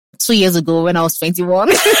2 years ago when I was 21.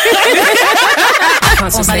 On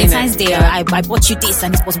Valentine's Day, I bought you this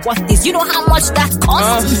and it was worth this. You know how much that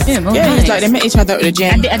cost? It's like they met each other at the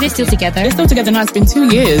gym. And are they still together? They're still together now. It's been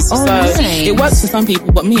 2 years. So it works for some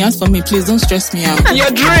people, but as for me, please don't stress me out. Your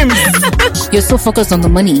dreams. You're so focused on the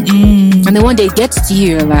money. And then one day it gets to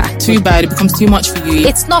you, you're like, too bad. It becomes too much for you.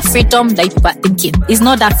 It's not freedom that people are thinking. It's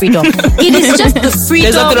not that freedom. It is just the freedom.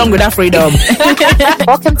 There's nothing wrong with that freedom.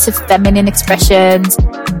 Welcome to Feminine Expressions.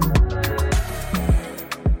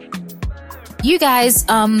 You guys,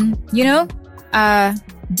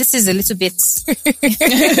 this is a little bit... wait,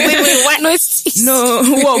 what? No,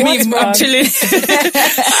 what me? I'm chilling.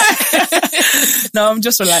 No, I'm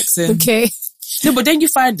just relaxing. okay. No, but then you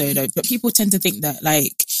find though, but people tend to think that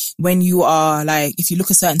like when you are like, if you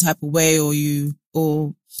look a certain type of way or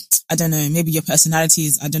I don't know, maybe your personality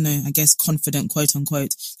is, I don't know, I guess confident, quote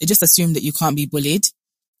unquote, they just assume that you can't be bullied.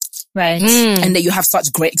 Right. And that you have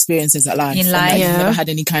such great experiences at life. In life. And you've never had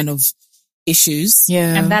any kind of issues.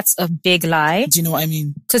 Yeah. And that's a big lie. Do you know what I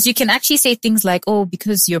mean? Because you can actually say things like, oh,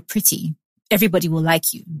 because you're pretty, everybody will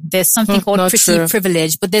like you. There's something called pretty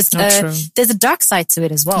privilege, but there's a dark side to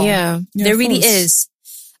it as well. Yeah. There really is.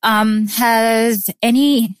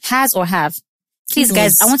 Please,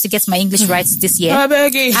 guys, I want to get my English right this year.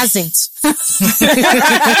 Hasn't.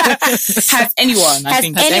 Has anyone, I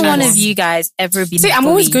think. Has any one of you guys ever been I'm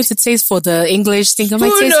always going to taste for the English thing. Who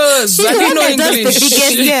knows? I do know English.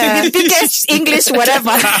 The biggest English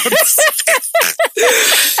whatever.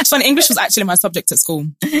 It's funny, English was actually my subject at school.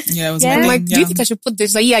 Yeah, it was I'm like, do you think I should put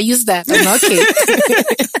this? Like, use that. I'm like, okay.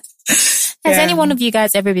 Has any one of you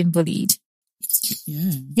guys ever been bullied?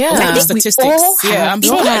 Yeah. Like the statistics. I'm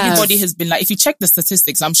sure everybody has been like, if you check the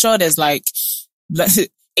statistics, I'm sure there's like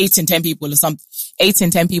 8 in 10 people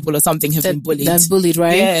or something have been bullied. That's bullied,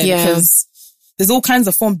 right? Yeah. Because there's all kinds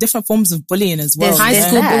of different forms of bullying as well. There's high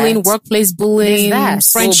school bullying, workplace bullying,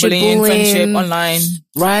 friendship bullying, online.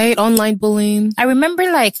 Right? Online bullying. I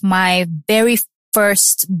remember like my very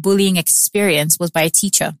first bullying experience was by a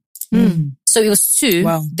teacher. So it was 2.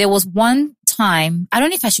 Wow. There was one time, I don't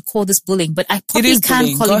know if I should call this bullying, but I probably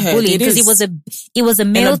can't call it bullying because it was a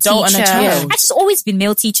male teacher. I've just always been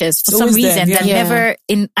male teachers for some reason.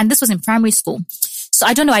 And this was in primary school. So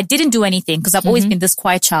I don't know. I didn't do anything because I've always been this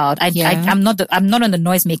quiet child. I'm not on the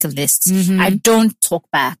noisemaker list. I don't talk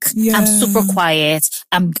back. I'm super quiet.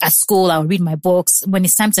 I'm at school. I'll read my books. When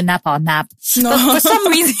it's time to nap, I'll nap. But for some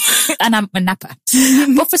reason, and I'm a napper.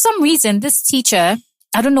 But for some reason, this teacher,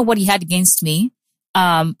 I don't know what he had against me.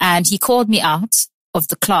 And he called me out of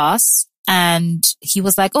the class and he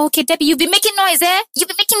was like, oh, okay, Debbie, you've been making noise, eh? You've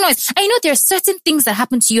been making noise. And there are certain things that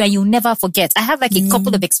happen to you and you'll never forget. I have like a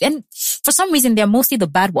couple of experiences. And for some reason, they're mostly the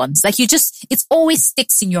bad ones. Like it always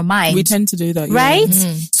sticks in your mind. We tend to do that. Right?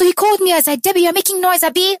 So he called me. I was like, Debbie, you're making noise,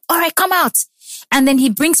 Abi. All right, come out. And then he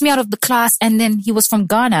brings me out of the class and then he was from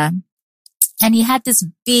Ghana and he had this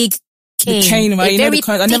big cane. The cane, right?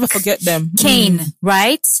 I never forget them. Cane,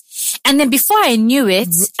 right? And then before I knew it,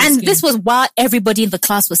 this was while everybody in the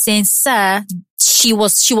class was saying, sir, she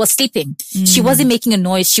was sleeping. She wasn't making a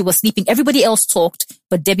noise. She was sleeping. Everybody else talked,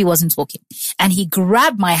 but Debbie wasn't talking. And he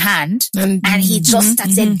grabbed my hand and he just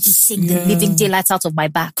started beating the living daylights out of my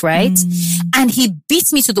back, right? And he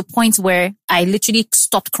beat me to the point where I literally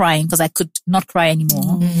stopped crying because I could not cry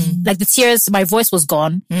anymore. Like the tears, my voice was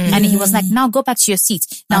gone. And he was like, now go back to your seat.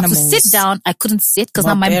 Now to sit down, I couldn't sit because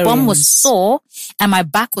now my bum was sore and my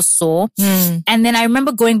back was sore. And then I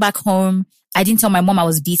remember going back home. I didn't tell my mom I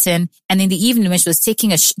was beaten. And in the evening when she was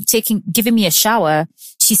giving me a shower,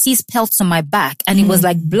 she sees pelts on my back and it was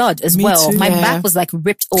like blood as well. My back was like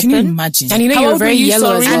ripped open. Can you imagine? And you were very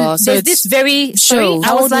yellow as well. So there's this very show.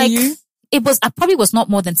 I was like, I probably was not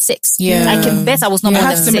more than 6. Yeah. I can bet I was not more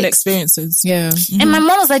than 6. Similar experiences. Yeah. And my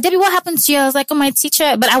mom was like, Debbie, what happened to you? I was like, oh, my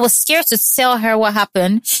teacher, but I was scared to tell her what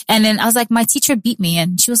happened. And then I was like, my teacher beat me.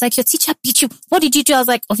 And she was like, your teacher beat you. What did you do? I was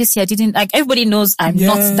like, obviously I didn't. Like everybody knows I'm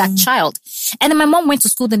not that child. And then my mom went to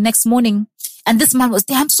school the next morning. And this man was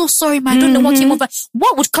there. I'm so sorry, man. I don't know what came over.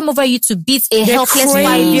 What would come over you to beat a helpless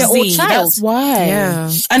 5-year-old child? That's why.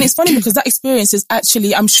 Yeah. And it's funny because that experience is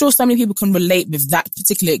actually, I'm sure so many people can relate with that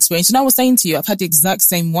particular experience. And I was saying to you, I've had the exact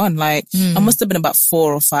same one. Like, I must have been about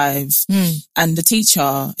 4 or 5. And the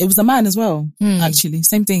teacher, it was a man as well, actually.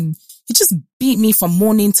 Same thing. He just beat me from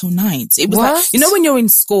morning till night. It was like, when you're in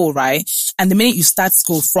school, right? And the minute you start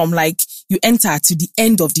school from like, you enter to the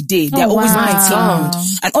end of the day, they're always nights long.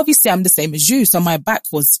 And obviously I'm the same as you. So my back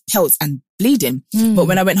was pelts and bleeding. But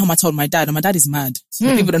when I went home, I told my dad, and my dad is mad.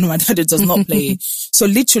 People don't know my dad does not play. So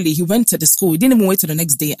literally, he went to the school. He didn't even wait till the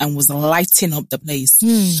next day and was lighting up the place.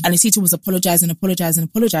 And his teacher was apologizing.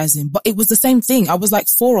 But it was the same thing. I was like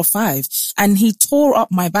 4 or 5, and he tore up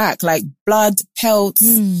my back, like blood, pelts.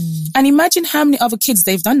 And imagine how many other kids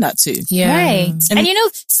they've done that to. Yeah. Right. And you know,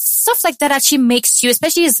 stuff like that actually makes you,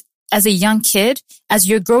 especially as a young kid, as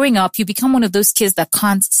you're growing up, you become one of those kids that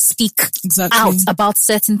can't speak out about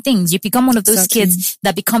certain things. You become one of those kids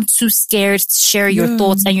that become too scared to share your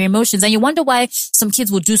thoughts and your emotions. And you wonder why some kids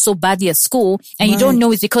will do so badly at school. And you don't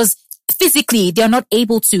know it's because physically they're not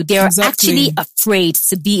able to. They're actually afraid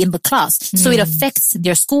to be in the class. So it affects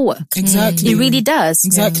their schoolwork. Exactly. It really does.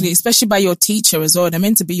 Exactly. Especially by your teacher as well. They're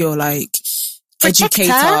meant to be your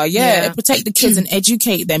educator. Protect the kids and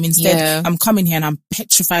educate them. Instead, I'm coming here and I'm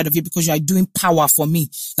petrified of you because you're doing power for me.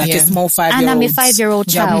 Like a small 5-year-old. And I'm a 5-year-old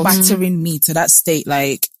child. You're battering me to that state.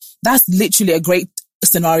 Like, that's literally a great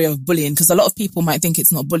scenario of bullying, because a lot of people might think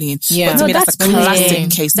it's not bullying. But to me, that's a classic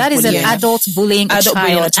case that of is bullying. An adult bullying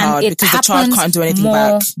a child. And because the child can't do anything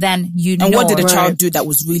back. Than you know. And what did the child do that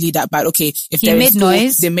was really that bad? Okay, if they made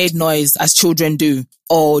noise, they made noise as children do,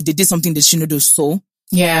 or they did something they shouldn't do. So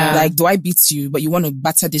like, do I beat you, but you want to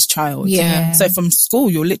batter this child? So from school,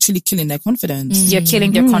 you're literally killing their confidence. You're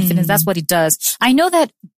killing their confidence. That's what it does. I know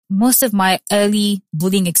that most of my early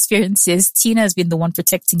bullying experiences, Tina has been the one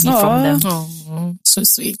protecting me from them. Oh, so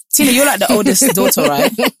sweet. Tina, you're like the oldest daughter,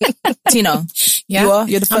 right? Tina,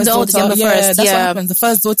 you're the first daughter. I'm the first. That's what happens. The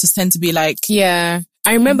first daughters tend to be like... Yeah.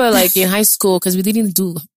 I remember like in high school, because we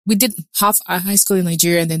did half our high school in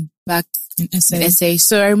Nigeria and then back in SA.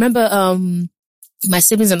 So I remember my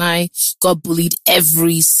siblings and I got bullied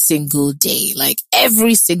every single day. Like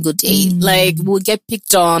every single day. Like we would get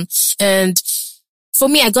picked on, and for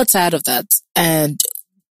me, I got tired of that. And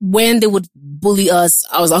when they would bully us,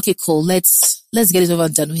 I was like, okay, cool. Let's get it over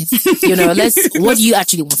and done with. You know, what do you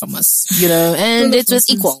actually want from us? You know, and it was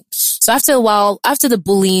equal. So after a while, after the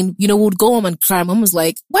bullying, you know, we would go home and cry. Mom was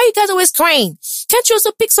like, why are you guys always crying? Can't you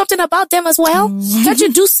also pick something about them as well? Can't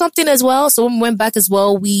you do something as well? So when we went back as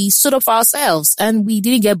well, we stood up for ourselves, and we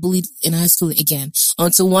didn't get bullied in high school again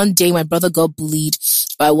until one day my brother got bullied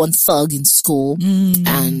by one thug in school.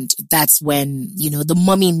 And that's when, you know, the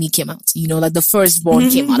mommy in me came out, you know, like the firstborn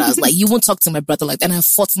came out. I was like, you won't talk to my brother like that. And I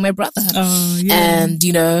fought for my brother. And,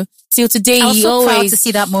 you know, till today, I was so proud to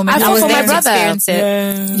see that moment. I was for my brother.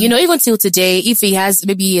 It. You know, even till today, if he has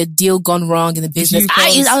maybe a deal gone wrong in the business,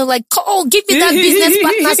 I was like, oh, give me that business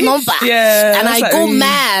partner's number. And I go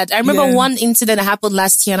mad. I remember one incident that happened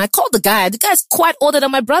last year, and I called the guy. The guy's quite older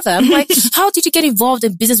than my brother. I'm like, how did you get involved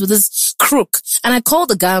in business with this crook? And I called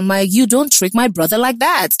the guy. I'm like, you don't trick my brother like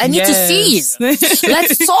that. I need to see you.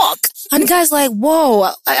 Let's talk. And the guy's like,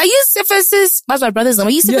 whoa, are you Syphis's? That's my brother's name.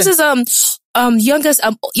 Are you Syphis's, younger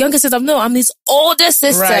sister? No, I'm his older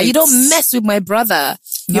sister. Right. You don't mess with my brother.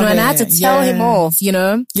 You know, and I had to tell him off, you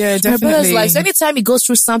know? Yeah, definitely. My brother's like, so anytime he goes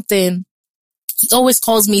through something, he always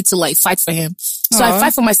calls me to like fight for him. So I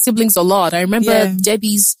fight for my siblings a lot. I remember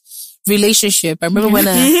Debbie's relationship. I remember when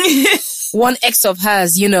one ex of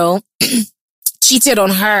hers, you know, cheated on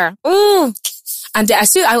her. Ooh. And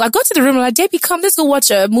I go to the room and I'm like, Debbie, come, let's go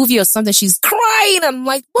watch a movie or something. She's crying. I'm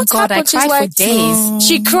like, what's happened? She's like, for days.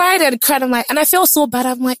 She cried and cried. I'm like, and I felt so bad.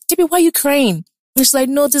 I'm like, Debbie, why are you crying? And she's like,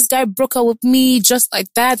 no, this guy broke up with me just like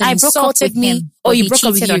that. And I insulted me. Him. Oh, he broke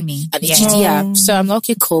up with you. On me. And yeah. So I'm like,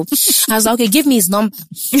 okay, cool. I was like, okay, give me his number.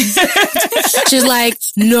 She's like,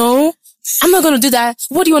 no, I'm not going to do that.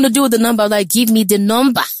 What do you want to do with the number? I'm like, give me the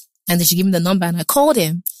number. And then she gave me the number and I called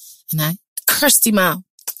him and I cursed him out.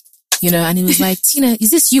 You know, and he was like, Tina, is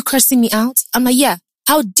this you cursing me out? I'm like, yeah.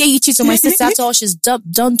 How dare you cheat on my sister after all she's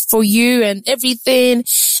done for you and everything?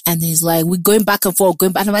 And he's like, we're going back and forth,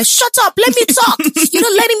 going back. And I'm like, shut up, let me talk. You're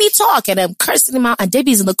not letting me talk. And I'm cursing him out. And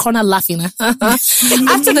Debbie's in the corner laughing. After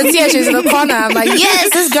the tears, she's in the corner. I'm like,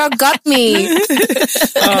 yes, this girl got me. But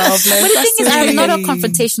the thing is, I'm not a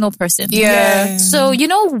confrontational person. Yeah. So, you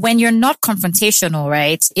know, when you're not confrontational,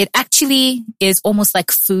 right, it actually is almost like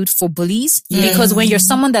food for bullies. Because when you're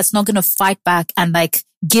someone that's not going to fight back and like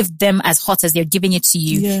give them as hot as they're giving it to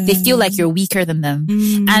you, they feel like you're weaker than them.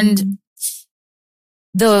 And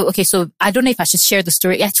so I don't know if I should share the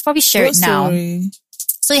story. I should probably share it now.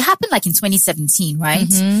 So it happened like in 2017, right?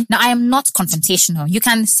 Now I am not confrontational. You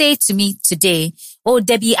can say to me today, oh,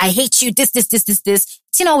 Debbie, I hate you, this.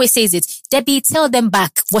 Tina always says it. Debbie, tell them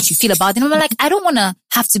back what you feel about them. I'm like, I don't want to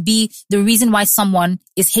have to be the reason why someone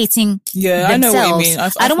is hating themselves. I know what you mean.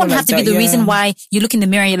 I don't want to have to be the reason why you look in the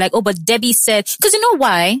mirror and you're like, oh, but Debbie said, because you know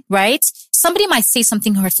why, right? Somebody might say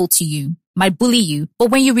something hurtful to you, might bully you,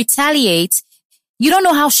 but when you retaliate, you don't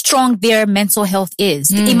know how strong their mental health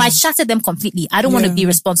is. It might shatter them completely. I don't want to be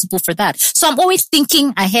responsible for that. So I'm always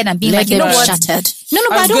thinking ahead and being like, you know what? Shattered. No,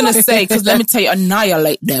 I was going to say, because let me tell you,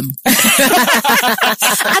 annihilate them.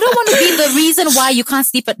 I don't want to be the reason why you can't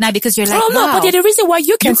sleep at night because you're like, no, but they're the reason why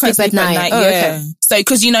you can't sleep at night. Yeah. Okay. So,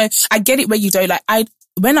 because, you know, I get it where you don't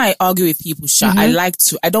when I argue with people,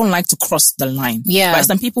 I don't like to cross the line. Yeah. But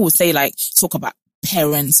some people will say talk about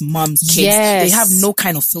parents, moms, kids. Yes. They have no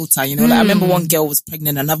kind of filter, you know. I remember one girl was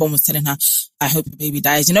pregnant, another one was telling her, I hope your baby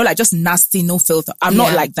dies. You know, just nasty, no filter. I'm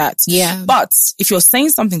not like that. Yeah. But if you're saying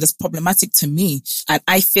something that's problematic to me and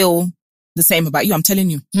I feel the same about you, I'm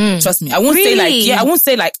telling you. Trust me. I won't say I won't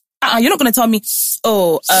say you're not going to tell me,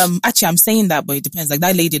 actually I'm saying that, but it depends. Like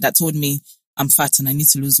that lady that told me I'm fat and I need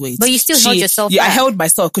to lose weight. But you still held yourself back. I held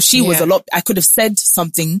myself because she was a lot. I could have said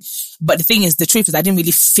something, but the thing is, the truth is I didn't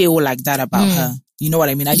really feel like that about her. You know what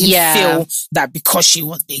I mean? I didn't feel that because she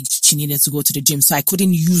was big, she needed to go to the gym. So I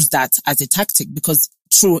couldn't use that as a tactic because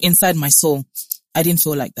inside my soul, I didn't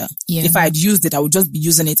feel like that. Yeah. If I had used it, I would just be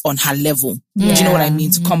using it on her level. Yeah. Do you know what I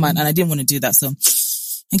mean? To come and I didn't want to do that. So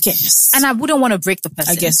I guess. And I wouldn't want to break the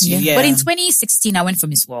person. I guess yeah. But in 2016, I went for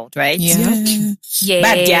Miss World, right? Yeah.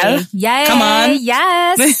 Bad gal. Yeah. Come on.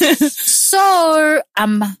 Yes. So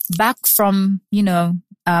I'm back from,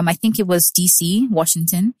 I think it was DC,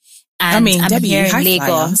 Washington. And I'm Debbie, here in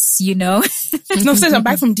Lagos, No, since I'm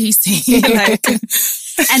back from DC.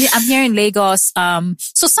 And I'm here in Lagos.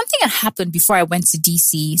 So something had happened before I went to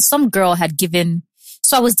DC. Some girl had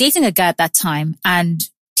so I was dating a guy at that time and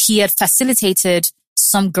he had facilitated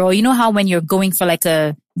some girl. You know how when you're going for like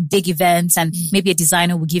a big event and maybe a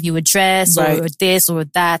designer will give you a dress or this or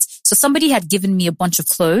that. So somebody had given me a bunch of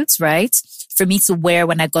clothes, right? For me to wear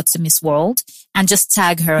when I got to Miss World and just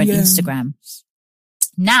tag her on Instagram.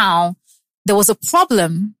 Now, there was a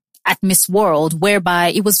problem at Miss World whereby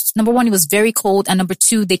it was, number one, it was very cold. And number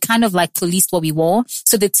two, they kind of like policed what we wore.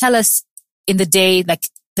 So they tell us in the day, like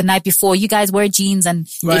the night before, you guys wear jeans and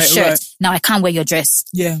a shirt. Right. Now I can't wear your dress.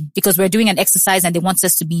 Yeah. Because we're doing an exercise and they want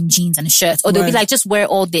us to be in jeans and a shirt. Or they'll be like, just wear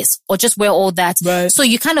all this or just wear all that. Right. So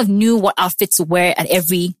you kind of knew what outfit to wear at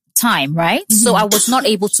every time, right? Mm-hmm. So I was not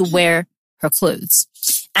able to wear her clothes.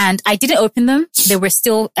 And I didn't open them. They were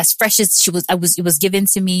still as fresh as it was given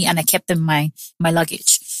to me and I kept them in my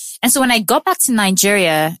luggage. And so when I got back to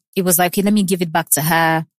Nigeria, it was like, okay, let me give it back to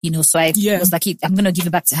her. So I was like, I'm going to give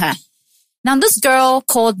it back to her. Now this girl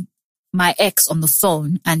called my ex on the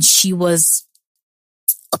phone and she was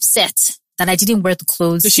upset that I didn't wear the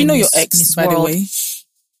clothes. Does she know your ex, by the way?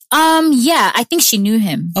 Yeah, I think she knew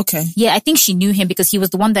him. Okay. Yeah, I think she knew him because he was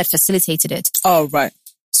the one that facilitated it. Oh, right.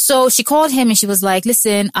 So she called him and she was like,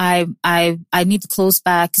 listen, I need the clothes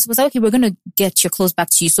back. So I was like, okay, we're going to get your clothes back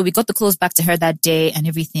to you. So we got the clothes back to her that day and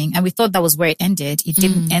everything. And we thought that was where it ended. It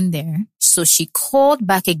didn't end there. So she called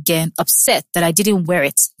back again, upset that I didn't wear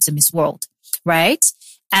it to Miss World. Right.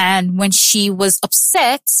 And when she was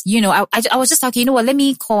upset, I was just like, you know what, let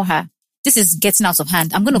me call her. This is getting out of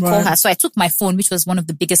hand. I'm going to call her. So I took my phone, which was one of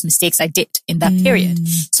the biggest mistakes I did in that period.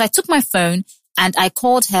 So I took my phone and I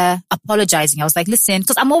called her apologizing. I was like, listen,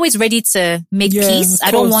 because I'm always ready to make peace. I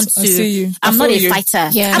don't want to. I'm not a fighter.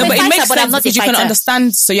 Yeah. I'm a fighter, but I'm not a fighter. You can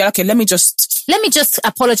understand. So you're okay, let me just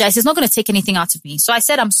apologize. It's not going to take anything out of me. So I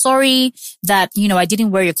said, I'm sorry that, I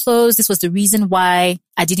didn't wear your clothes. This was the reason why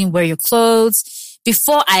I didn't wear your clothes.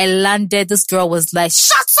 Before I landed, this girl was like,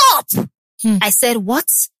 shut up! I said, what?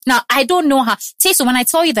 Now, I don't know how. So when I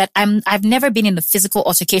tell you that I've never been in a physical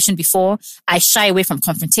altercation before, I shy away from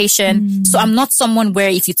confrontation. So I'm not someone where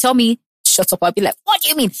if you tell me, shut up, I'll be like, what do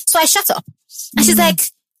you mean? So I shut up. And she's like,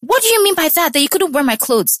 what do you mean by that you couldn't wear my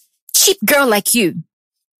clothes? Cheap girl like you.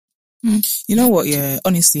 You know what? Yeah,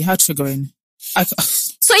 honestly, how triggering.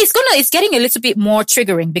 So it's getting a little bit more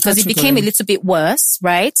triggering because it became a little bit worse,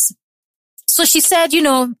 right? So she said,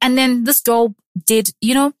 and then this girl did,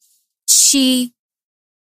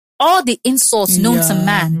 all the insults known to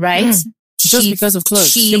man, right? Just because of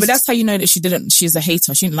clothes. Yeah, but that's how you know that she's a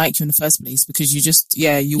hater. She didn't like you in the first place because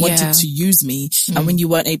you wanted to use me. And when you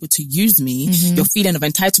weren't able to use me, your feeling of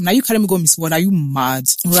entitlement. Now you carry me go Miss World. Are you mad?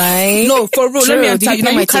 Right. No, for real. True. Let me tell you.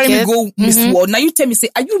 Now you carry me go Miss World. Now you tell me, say,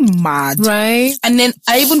 are you mad? Right. And then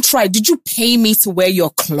I even tried. Did you pay me to wear your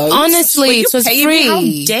clothes? Honestly, it was free. How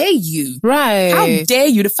dare you? Right. How dare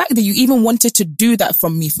you? The fact that you even wanted to do that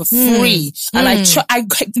from me for free. And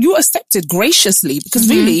you accepted graciously because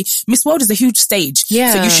really, Miss World is a huge stage.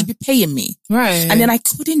 Yeah. So you should be paying me. Right. And then I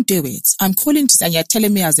couldn't do it. I'm calling to say, and you're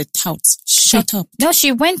telling me as a tout, shut up. No,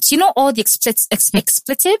 she went, all the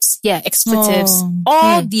expletives? Yeah, expletives.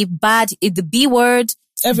 All the bad, the B word,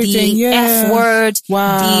 everything, the F word,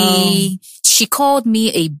 wow. She called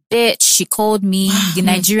me a bitch. She called me the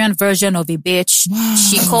Nigerian version of a bitch. Wow.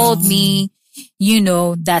 She called me,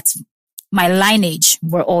 that my lineage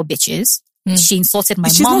were all bitches. She insulted my mom.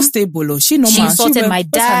 She's not stable. She insulted my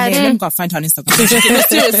dad. Let me go find her on Instagram.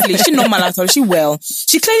 Seriously, she normal at all. She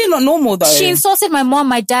clearly not normal though. She insulted my mom,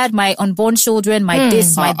 my dad, my unborn children, my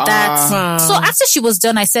this, my that. So after she was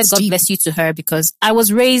done, I said, God bless you to her, because I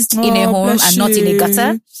was raised in a home and not in a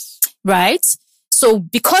gutter. Right? So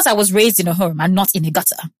because I was raised in a home and not in a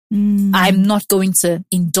gutter, I'm not going to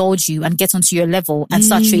indulge you and get onto your level and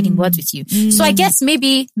start trading words with you. So I guess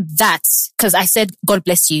maybe that's because I said, God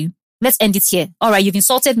bless you. Let's end it here. All right, you've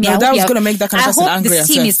insulted me. No, that was going to make that kind of person angry. I hope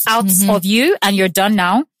the team is out of you and you're done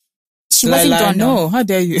now. She wasn't done. No, how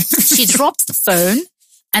dare you? She dropped the phone,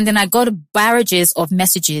 and then I got barrages of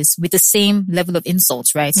messages with the same level of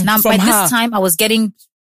insults, right? Now, by this time, I was getting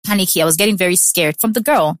panicky. I was getting very scared from the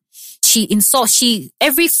girl. She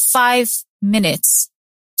every 5 minutes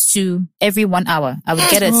to every 1 hour, I would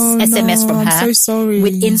get a SMS from her so sorry.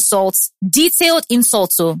 with insults, detailed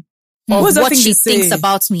insults. Of what she thinks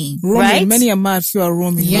about me, roaming, right? Many a mad few are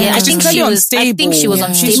roaming. Yeah, I think she was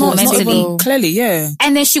unstable mentally. Clearly, yeah.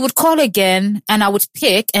 And then she would call again, and I would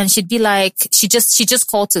pick, and she'd be like, she just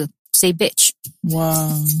called to say bitch.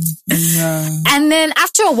 Wow. Yeah. And then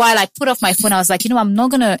after a while, I put off my phone. I was like, I'm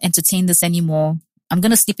not gonna entertain this anymore. I'm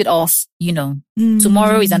gonna sleep it off.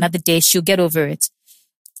 Tomorrow is another day. She'll get over it.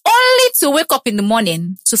 Only to wake up in the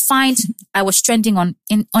morning to find I was trending on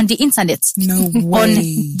the internet. No way. On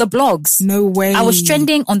the blogs. No way. I was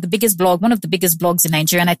trending on the biggest blog, one of the biggest blogs in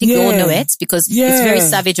Nigeria. And I think we all know it because it's very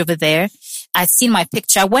savage over there. I'd seen my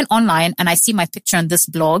picture. I went online and I see my picture on this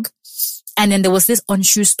blog. And then there was this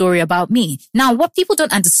untrue story about me. Now, what people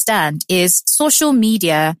don't understand is social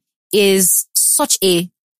media is such a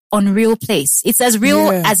unreal place. It's as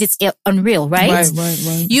real as it's unreal, right?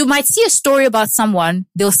 Right. You might see a story about someone.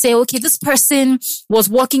 They'll say, okay, this person was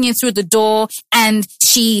walking in through the door and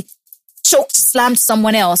she slammed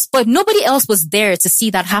someone else, but nobody else was there to see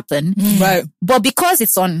that happen. Right. But because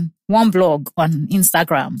it's on one blog on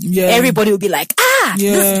Instagram, everybody will be like,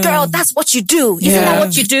 this girl, that's what you do. Isn't that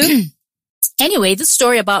what you do? Anyway, the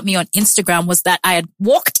story about me on Instagram was that I had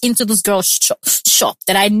walked into this girl's shop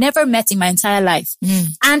that I never met in my entire life.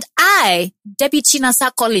 And I, Debbie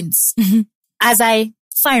Chinasa Collins, as I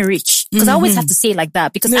find rich, because I always have to say it like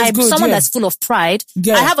that, because I'm someone that's full of pride.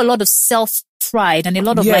 I have a lot of self-pride and a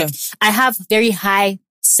lot of I have very high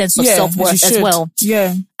sense of self-worth as well.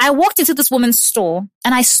 Yeah. I walked into this woman's store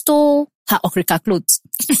and I stole her okrika clothes.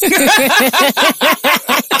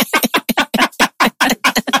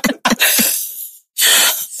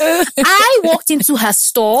 I walked into her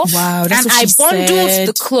store and I bundled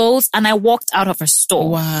the clothes and I walked out of her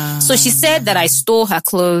store. Wow. So she said that I stole her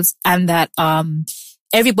clothes and that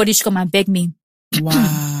everybody should come and beg me.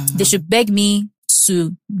 Wow. They should beg me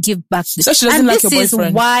to give back this. So she doesn't like your boyfriend. This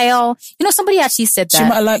is while, somebody actually said that. She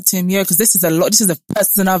might have liked him, because this is a lot. This is a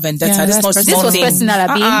personal vendetta. This was personal,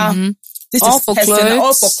 Abi. This all is for personal, clothes.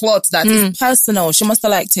 all for clothes. That is personal. She must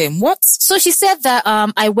have liked him. What? So she said that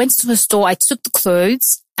I went to her store, I took the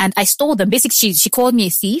clothes and I stole them. Basically, she called me a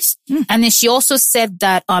thief. And then she also said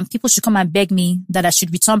that people should come and beg me that I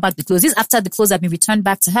should return back the clothes. This is after the clothes have been returned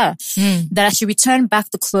back to her. That I should return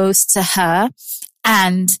back the clothes to her.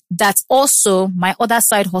 And that also my other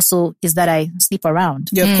side hustle is that I sleep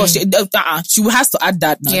around. Yeah, of course. She has to add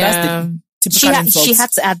that now. Yeah. That's the typical insult. She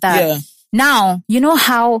had to add that. Yeah. Now, you know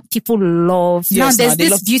how people love... Yes, now, there's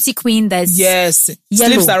this beauty queen that's yellow.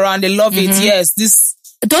 Sleeps around. They love it. Yes, this...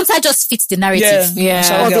 Don't I just fit the narrative?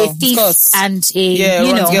 Yeah. Of a thief and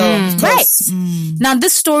a, right. Now,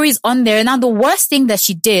 this story is on there. Now, the worst thing that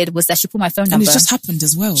she did was that she put my phone number. And it just happened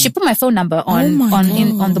as well. She put my phone number on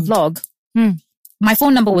the blog. My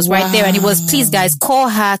phone number was right there and it was, please guys, call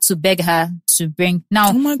her to beg her to bring.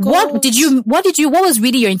 Now, what was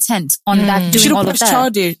really your intent on that, doing all of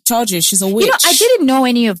that? Charges. She's a witch. I didn't know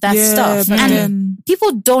any of that stuff. And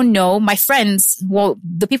people don't know, my friends,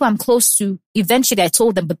 the people I'm close to, eventually I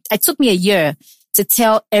told them, but it took me a year to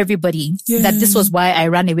tell everybody that this was why I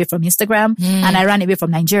ran away from Instagram and I ran away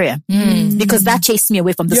from Nigeria because that chased me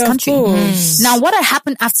away from this country. Now, what had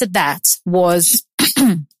happened after that was,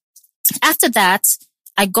 after that,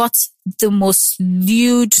 I got the most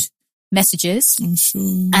lewd messages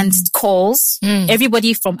and calls.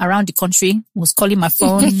 Everybody from around the country was calling my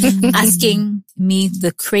phone, asking me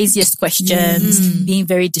the craziest questions, being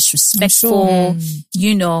very disrespectful,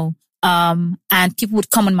 and people would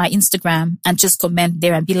come on my Instagram and just comment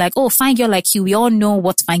there and be like, oh, fine girl like you. We all know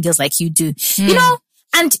what fine girls like you do,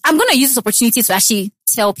 and I'm going to use this opportunity to actually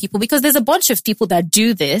tell people, because there's a bunch of people that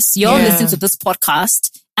do this. You all listen to this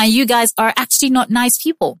podcast and you guys are actually not nice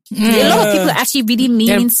people. A lot of people are actually really mean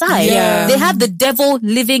inside. They have the devil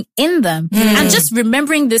living in them. And just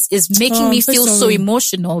remembering this is making me feel so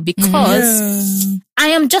emotional because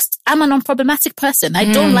I'm an unproblematic person.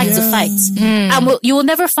 I don't like to fight. You will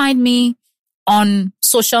never find me on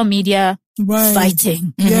social media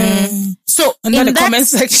fighting. So in the comment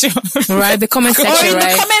section. Right, the comment section,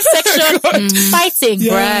 the comment section fighting.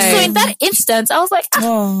 Right. So in that instance, I was like,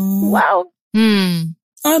 wow.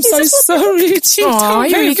 I'm so sorry, Chico. Are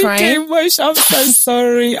you really crying? I'm so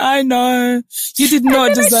sorry. I know. You did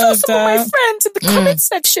not deserve that. I saw some of my friends in the comment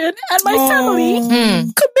section and my family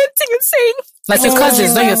commenting and saying, like your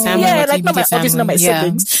cousins, not your family. Yeah, like not my, obviously not my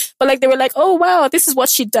siblings. But like they were like, oh wow, this is what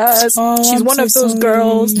she does. She's one of those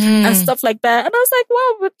girls and stuff like that. And I was like,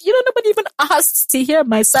 wow, but nobody even asked to hear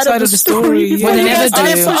my side of the story. Well, they never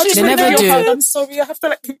do. They never do. I'm sorry, I have to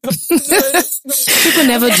like... People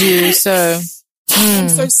never do, so... I'm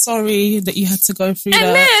so sorry that you had to go through that.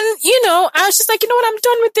 And then, I was just like, you know what, I'm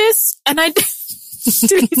done with this. And I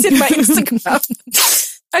deleted my Instagram.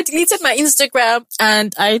 I deleted my Instagram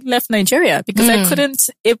and I left Nigeria because I couldn't,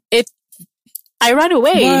 I ran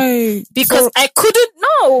away because I couldn't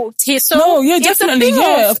know. So definitely.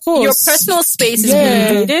 Of course. Your personal space is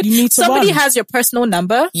invaded. You need to Somebody has your personal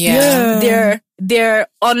number. They're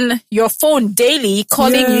on your phone daily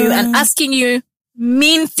calling you and asking you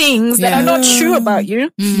mean things that are not true about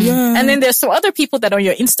you. And then there's some other people that are on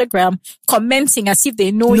your Instagram commenting as if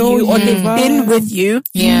they know you or they've been with you.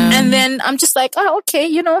 And then I'm just like, oh,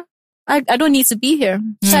 okay, I don't need to be here.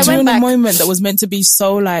 So I went back. A moment that was meant to be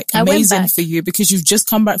so amazing for you because you've just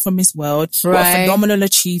come back from Miss World. What a phenomenal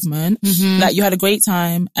achievement. Like you had a great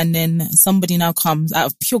time and then somebody now comes out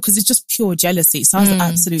of because it's just pure jealousy. It sounds like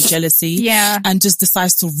absolute jealousy. And just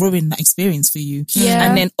decides to ruin that experience for you.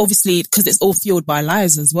 And then obviously because it's all fueled by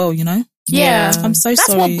lies as well, I'm so sorry.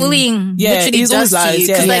 That's what bullying literally does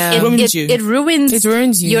to you. It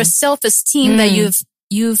ruins your self-esteem that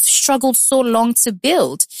you've struggled so long to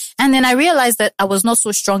build. And then I realized that I was not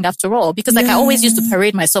so strong after all because I always used to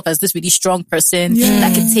parade myself as this really strong person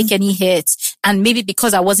that can take any hit. And maybe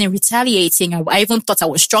because I wasn't retaliating, I even thought I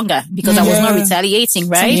was stronger because I was not retaliating,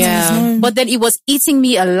 right? But then it was eating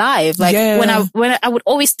me alive. Like when I would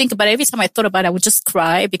always think about it, every time I thought about it, I would just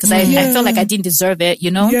cry because I felt like I didn't deserve it,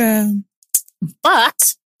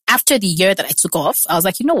 But after the year that I took off, I was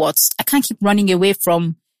like, you know what? I can't keep running away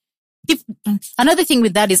from people. Another thing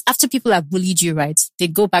with that is after people have bullied you, right? They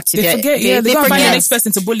go back to they forget the next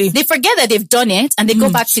person to bully. They forget that they've done it and they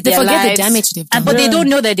go back to their lives. They forget the damage they've done. But they don't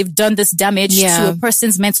know that they've done this damage to a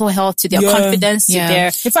person's mental health, to their confidence, to their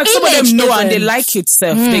in fact, some of them know and they like it,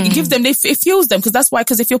 Seth. They give them, it fuels them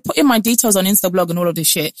because if you're putting my details on Instablog and all of this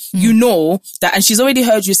shit, you know that, and she's already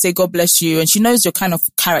heard you say God bless you and she knows your kind of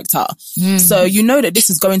character. So you know that this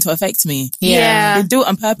is going to affect me. They do it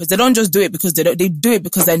on purpose. They don't just do it because they do it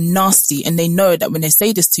because they're nasty and they know that when they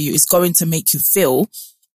say this to you, it's going to make you feel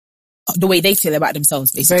the way they feel about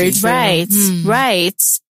themselves, basically. Right.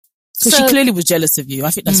 Because she clearly was jealous of you. I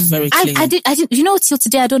think that's very clear. I didn't, till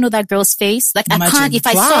today, I don't know that girl's face. Like, I can't, if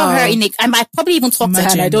I saw her I might probably even talk to her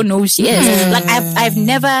and I don't know who she is. Like, I've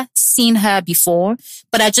never seen her before,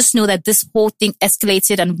 but I just know that this whole thing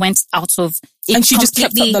escalated and went out of it. And she just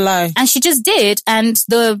kept up the lie. And she just did. And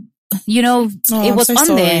it was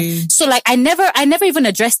on there. So like, I never even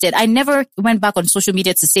addressed it. I never went back on social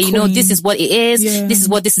media to say, this is what it is. This is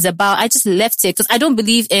what this is about. I just left it because I don't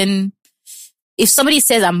believe in, if somebody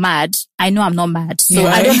says I'm mad, I know I'm not mad. So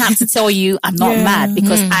I don't have to tell you I'm not mad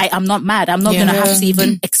because I am not mad. I'm not going to have to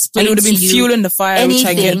even explain to you. And it would have been fueling the fire, anything, which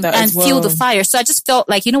I get that as well. Fuel the fire. So I just felt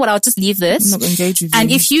like, you know what, I'll just leave this. I'm not going to engage with you. And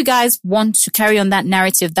if you guys want to carry on that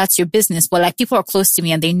narrative, that's your business. But like, people are close to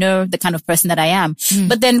me and they know the kind of person that I am.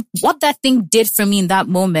 But then what that thing did for me in that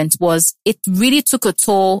moment was it really took a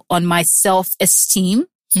toll on my self-esteem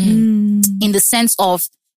in the sense of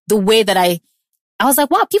the way that I was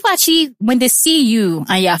like, wow, people actually, when they see you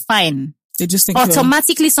and you're fine, they just think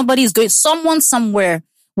automatically someone somewhere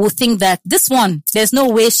will think that this one, there's no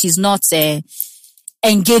way she's not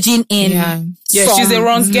engaging in. She's a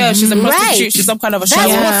wrong girl. She's a prostitute. She's some kind of a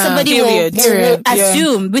That's what somebody will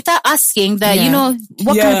assume without asking that,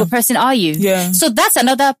 what kind of a person are you? So that's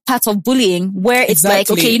another part of bullying where it's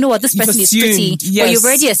like, okay, you know what, this person is pretty, but you've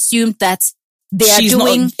already assumed that they are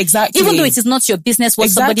doing even though it is not your business what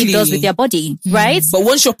somebody does with their body, right? But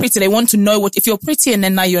once you're pretty, they want to know if you're pretty and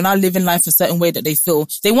then now you're now living life a certain way that they feel.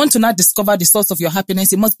 They want to now discover the source of your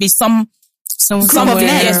happiness. It must be some group of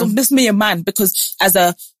men. This may a man, because as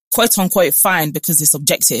a quote unquote fine because it's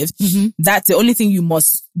objective, that's the only thing you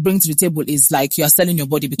must bring to the table is like you are selling your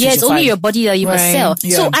body because it's only your body that you must sell.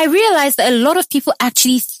 Yeah. So I realized that a lot of people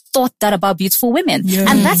actually thought that about beautiful women.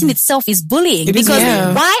 And that in itself is bullying because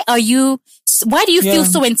why do you feel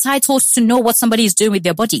so entitled to know what somebody is doing with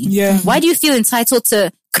their body? Why do you feel entitled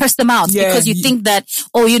to curse them out because you think that,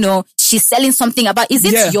 she's selling something about, is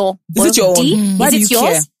it your body? Is it yours?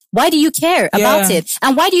 Care? Why do you care about it?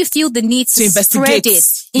 And why do you feel the need to spread it?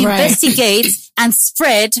 Investigate and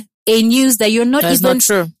spread a news that you're not even... Not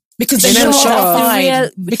true. Because then you're fine.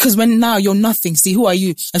 Because when now you're nothing. See, who are you?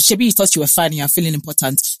 And Shebi, you thought you were fine and you're feeling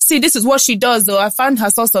important. See, this is what she does though. I found her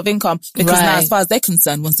source of income. Because now, as far as they're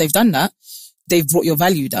concerned, once they've done that, they've brought your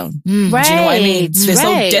value down. Do you know what I mean? They're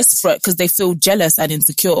so desperate because they feel jealous and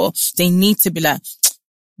insecure. They need to be like,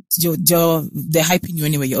 they're hyping you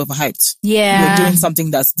anyway. You're overhyped. Yeah. You're doing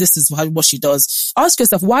something this is what she does. Ask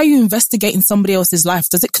yourself, why are you investigating somebody else's life?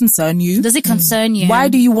 Does it concern you? Does it concern you? Why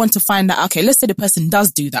do you want to find out? Okay, let's say the person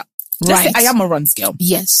does do that. Let's say I am a runs girl.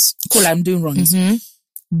 Yes. Cool, I'm doing runs.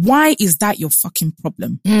 Why is that your fucking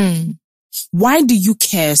problem? Why do you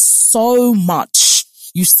care so much?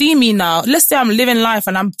 You see me now, let's say I'm living life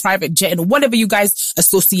and I'm private jetting or whatever you guys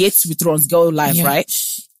associate with runs girl life, right?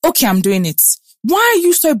 Okay, I'm doing it. Why are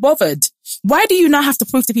you so bothered? Why do you now have to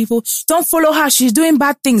prove to people, don't follow her, she's doing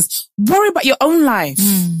bad things. Worry about your own life.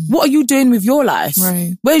 What are you doing with your life?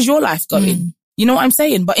 Right. Where's your life going? You know what I'm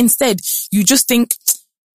saying? But instead, you just think,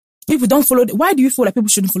 people don't follow. Why do you feel like people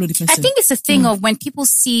shouldn't follow the person? I think it's a thing of when people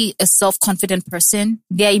see a self-confident person,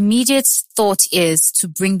 their immediate thought is to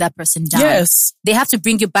bring that person down. Yes. They have to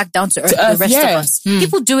bring you back down to earth, the rest of us.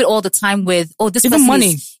 People do it all the time with, this even person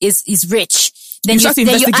money is rich. Then you have to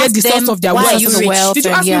investigate the source of their wealth. Did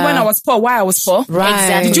you ask me when I was poor, why I was poor? Right.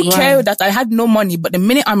 Exactly. Did you care that I had no money, but the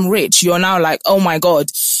minute I'm rich, you're now like, oh my God,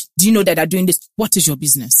 do you know that they're doing this? What is your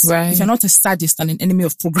business? Right. If you're not a sadist and an enemy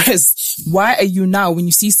of progress, why are you now, when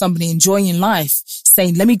you see somebody enjoying life,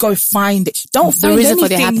 saying, let me go find it? Don't find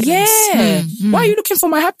anything. Why are you looking for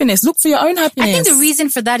my happiness? Look for your own happiness. I think the reason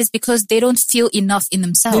for that is because they don't feel enough in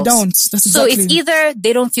themselves. They don't. That's exactly. So it's either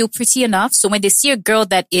they don't feel pretty enough. So when they see a girl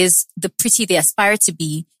that is the pretty they aspire to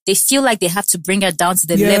be, they feel like they have to bring her down to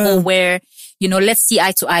the level where, let's see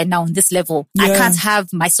eye to eye now on this level. I can't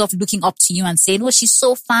have myself looking up to you and saying, she's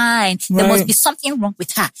so fine. There must be something wrong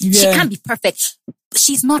with her. She can't be perfect.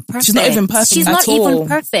 She's not perfect. She's not even perfect. She's not even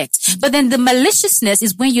perfect. But then the maliciousness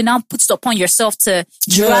is when you now put it upon yourself to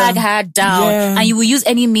drag her down and you will use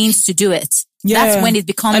any means to do it. That's when it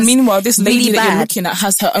becomes And meanwhile, this lady really that bad. you're looking at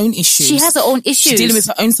has her own issues. She has her own issues. She's dealing with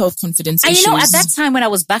her own self-confidence issues. And at that time when I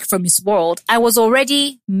was back from Miss World, I was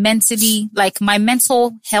already mentally, my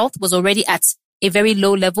mental health was already at a very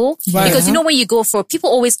low level. Right. Because when you go for,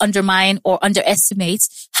 people always undermine or underestimate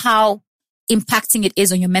how impacting it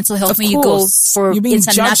is on your mental health when you go for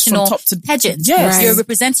international pageants. Yes. Right. You're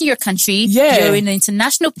representing your country. Yeah. You're in an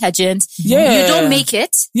international pageant. Yeah. You don't make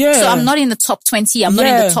it. Yeah. So I'm not in the top 20. I'm not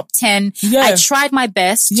in the top 10. Yeah. I tried my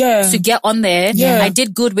best to get on there. Yeah. I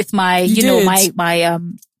did good with my, my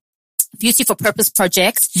Beauty for Purpose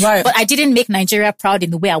project. Right. But I didn't make Nigeria proud in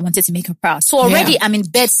the way I wanted to make her proud. So already I'm in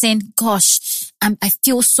bed saying, gosh, I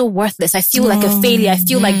feel so worthless. I feel like a failure. I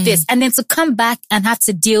feel like this. And then to come back and have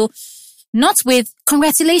to deal not with,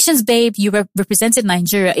 congratulations, babe, you represented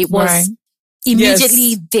Nigeria. It was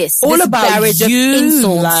immediately this. All this about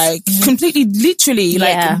you, completely, literally,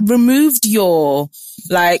 removed your,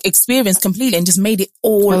 experience completely and just made it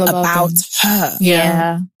all about her.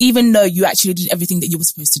 Yeah. Even though you actually did everything that you were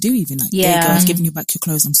supposed to do, even there you go, I was giving you back your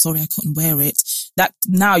clothes. I'm sorry I couldn't wear it. That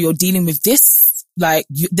now you're dealing with this,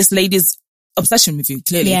 this lady's obsession with you,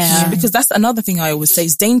 clearly. Yeah. Because that's another thing I always say.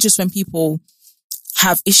 It's dangerous when people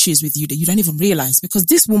have issues with you that you don't even realize, because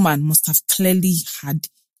this woman must have clearly had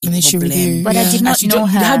an issue with you. But I did not know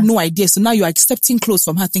her. You had no idea. So now you're accepting clothes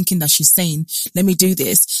from her thinking that she's saying, let me do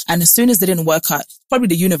this. And as soon as they didn't work out, probably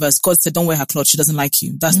the universe, God said, don't wear her clothes. She doesn't like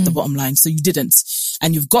you. That's the bottom line. So you didn't.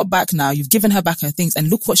 And you've got back now. You've given her back her things and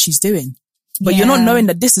look what she's doing. But you're not knowing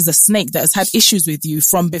that this is a snake that has had issues with you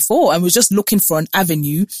from before and was just looking for an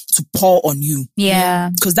avenue to pour on you. Yeah.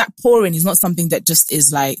 Because that pouring is not something that just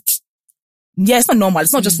is it's not normal.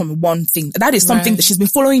 It's not just from one thing. That is something that she's been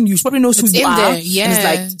following you. She probably knows who you are. There. Yes.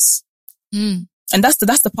 And it's and that's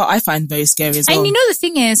the part I find very scary as well. And the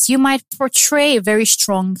thing is, you might portray a very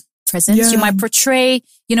strong presence. Yeah. You might portray,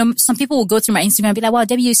 some people will go through my Instagram and be like, wow,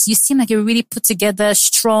 Debbie, you seem like a really put together,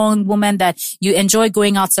 strong woman that you enjoy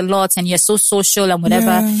going out a lot and you're so social and whatever.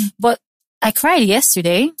 Yeah. But I cried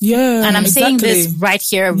yesterday. Yeah. And I'm saying this right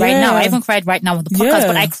here, right now. I even cried right now on the podcast,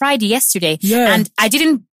 but I cried yesterday. Yeah. And I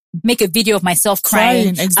didn't make a video of myself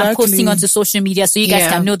crying and posting onto social media so you guys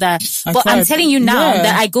can know that. But I'm telling you now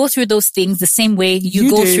that I go through those things the same way you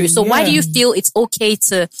go through. So why do you feel it's okay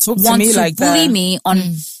to want to bully me on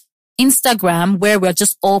Instagram, where we're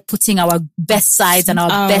just all putting our best sides and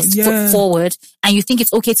our best foot forward, and you think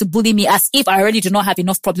it's okay to bully me as if I already do not have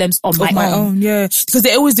enough problems of my own? Yeah, because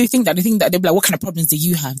they always do think that. They think that they're like, what kind of problems do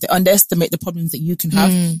you have? They underestimate the problems that you can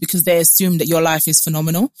have because they assume that your life is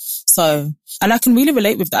phenomenal. So, and I can really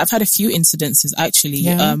relate with that. I've had a few incidences actually.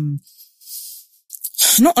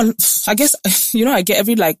 I guess, you know, I get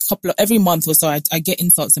every month or so, I get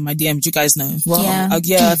insults in my DMs. You guys know. Wow.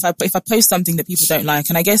 If I post something that people don't like,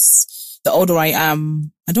 and I guess the older I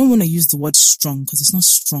am, I don't want to use the word strong because it's not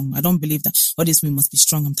strong. I don't believe that. What is me must be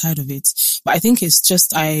strong. I'm tired of it. But I think it's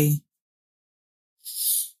just,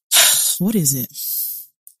 what is it?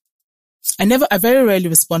 I very rarely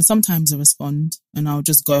respond. Sometimes I respond and I'll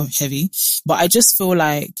just go heavy, but I just feel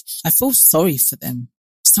like I feel sorry for them.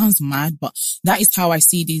 Sounds mad, but that is how I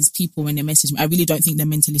see these people when they message me. I really don't think they're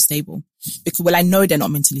mentally stable because, I know they're not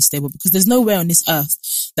mentally stable because there's nowhere on this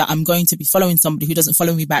earth that I'm going to be following somebody who doesn't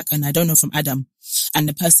follow me back and I don't know from Adam, and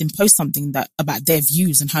the person posts something about their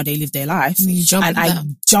views and how they live their life, and I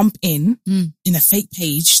jump in a fake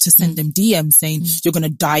page to send them DMs saying you're going to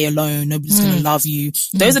die alone, nobody's going to love you.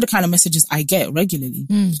 Those are the kind of messages I get regularly.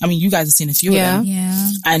 I mean, you guys have seen a few of them. Yeah.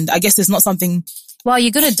 And I guess there's not something... Well,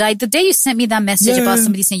 you're going to die. The day you sent me that message about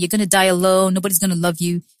somebody saying you're going to die alone, nobody's going to love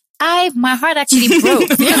you, my heart actually broke.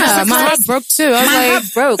 Yeah, my heart broke too. My heart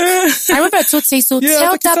broke. I remember I told Tay, tell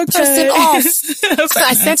that person off. So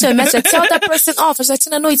I sent her a message, tell that person off. I was like,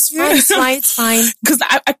 no, it's fine. Because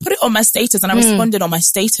I put it on my status and I responded on my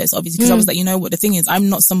status, obviously, because I was like, you know what, the thing is, I'm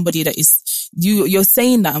not somebody that is, you're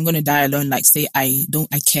saying that I'm going to die alone, like say, I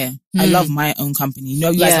care. I love my own company. You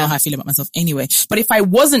know, you guys know how I feel about myself anyway. But if I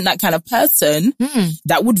wasn't that kind of person,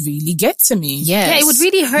 that would really get to me. Yes. Yeah, it would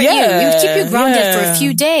really hurt you. It would keep you grounded for a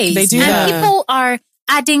few days. They do and people are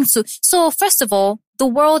adding to... So first of all, the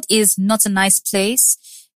world is not a nice place.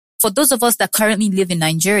 For those of us that currently live in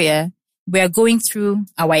Nigeria, we are going through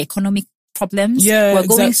our economic problems. We're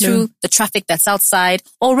going through the traffic that's outside.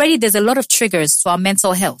 Already there's a lot of triggers to our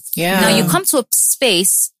mental health. Now you come to a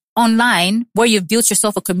space online where you've built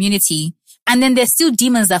yourself a community, and then there's still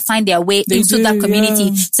demons that find their way into that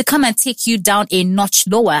community to come and take you down a notch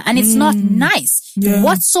lower. And it's not nice.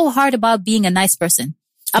 What's so hard about being a nice person?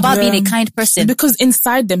 About being a kind person? Because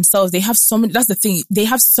inside themselves, they have so many, that's the thing, they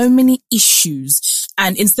have so many issues.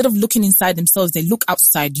 And instead of looking inside themselves, they look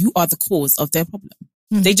outside. You are the cause of their problem.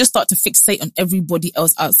 They just start to fixate on everybody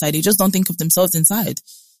else outside. They just don't think of themselves inside.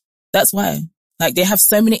 That's why. Like, they have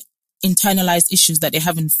so many internalized issues that they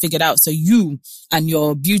haven't figured out. So you and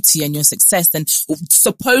your beauty and your success, and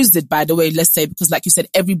supposed, by the way, let's say, because like you said,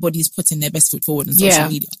 everybody's putting their best foot forward on social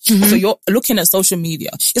media. So you're looking at social media.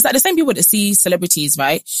 It's like the same people that see celebrities,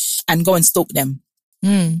 right? And go and stalk them.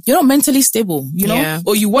 You're not mentally stable, you know?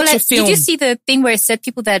 Or you watch a film. Did you see the thing where it said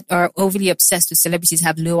people that are overly obsessed with celebrities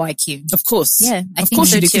have low IQ? Of course. Yeah, I think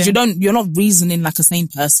so, because you're not reasoning like a sane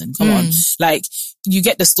person. Come on. Like, you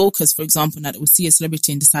get the stalkers, for example, that will see a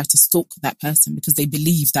celebrity and decide to stalk that person because they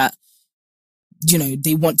believe that, you know,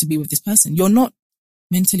 they want to be with this person. You're not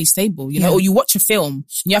mentally stable, you know, or you watch a film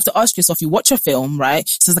and you have to ask yourself, you watch a film, right?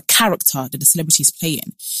 So there's a character that the celebrity is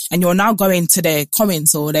playing, and you're now going to their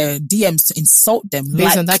comments or their DMs to insult them.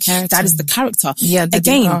 Based on that character. That is the character. Yeah.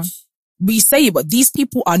 Again, we say it, but these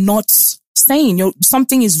people are not sane.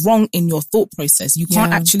 Something is wrong in your thought process. You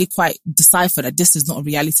can't actually quite decipher that this is not a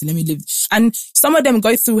reality. Let me live. And some of them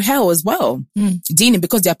go through hell as well, dealing,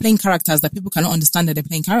 because they're playing characters that people cannot understand that they're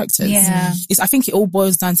playing characters. I think it all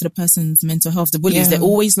boils down to the person's mental health. The bullies, they're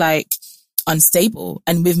always like unstable.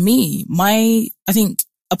 And with me, I think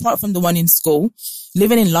apart from the one in school,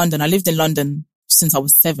 living in London, I lived in London since I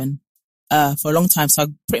was 7 for a long time. So I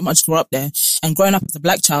pretty much grew up there. And growing up as a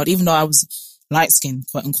black child, even though I was light skin,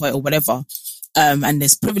 quote unquote, or whatever. And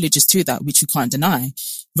there's privileges to that, which you can't deny.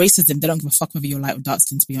 Racism, they don't give a fuck whether you're light or dark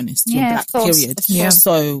skin, to be honest. You're black, period.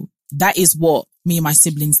 So that is what me and my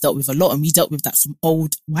siblings dealt with a lot. And we dealt with that from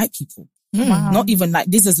old white people. Not even like,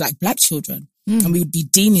 this is like black children. And we would be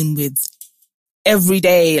dealing with every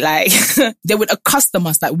day, like, they would accustom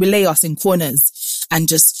us, like, relay us in corners and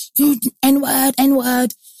just, you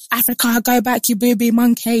N-word. Africa, go back, you booby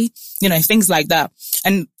monkey. You know, things like that.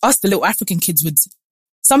 And us, the little African kids,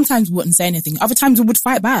 sometimes we wouldn't say anything. Other times we would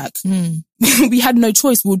fight back. We had no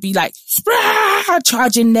choice. We would be like,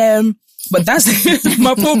 charging them. But that's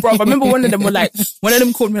my poor brother. I remember one of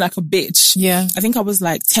them called me like a bitch. Yeah. I think I was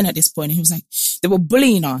like 10 at this point. And he was like, they were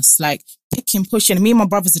bullying us, like picking, pushing. And me and my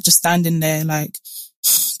brothers are just standing there like,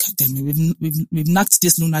 back then. We've knocked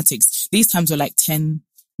these lunatics. These times were like 10,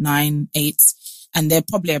 9, 8, and they're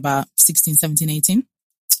probably about 16, 17, 18.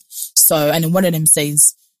 So, and then one of them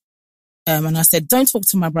says, and I said, don't talk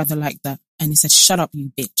to my brother like that. And he said, shut up,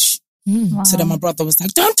 you bitch. Wow. So then my brother was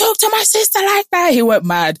like, don't talk to my sister like that. He went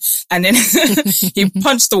mad. And then he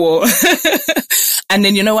punched the wall. And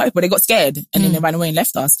then, you know what? But they got scared and then they ran away and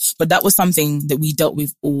left us. But that was something that we dealt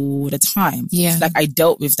with all the time. Yeah. Like I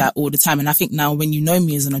dealt with that all the time. And I think now when you know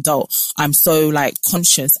me as an adult, I'm so like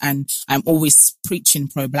conscious and I'm always preaching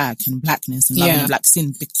pro-black and blackness and loving black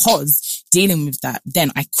sin, because dealing with that,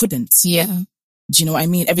 then I couldn't. Yeah. Do you know what I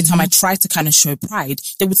mean? Every time I tried to kind of show pride,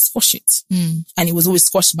 they would squash it. And it was always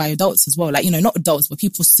squashed by adults as well. Like, you know, not adults, but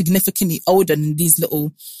people significantly older than these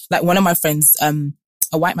little, like one of my friends,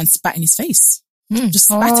 a white man spat in his face. Just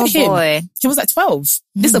spat at him. Boy. He was like 12.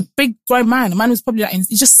 This is a big grown man. The man was probably like,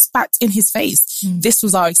 he just spat in his face. This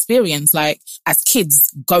was our experience, like as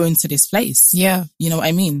kids going to this place. Yeah. You know what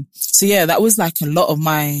I mean? So yeah, that was like a lot of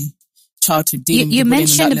my childhood dealing. You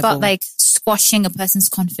mentioned about like squashing a person's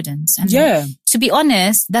confidence. And to be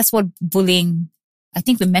honest, that's what bullying, I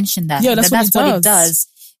think we mentioned that. Yeah, that's what it does.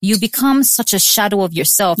 You become such a shadow of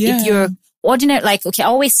yourself. Yeah. If you're ordinary, like, okay, I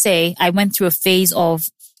always say I went through a phase of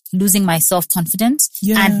losing my self-confidence.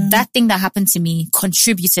 Yeah. And that thing that happened to me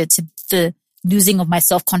contributed to the losing of my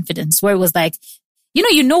self-confidence, where it was like,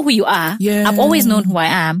 you know who you are. Yeah. I've always known who I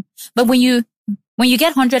am. But when you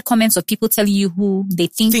get 100 comments of people telling you who they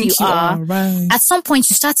think you are, right. At some point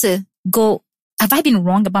you start to go, have I been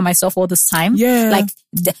wrong about myself all this time? Yeah. Like,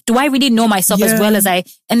 do I really know myself as well as and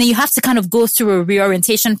then you have to kind of go through a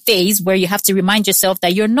reorientation phase where you have to remind yourself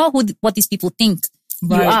that you're not what these people think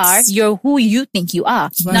you are. You're who you think you are.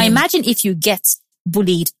 Right. Now imagine if you get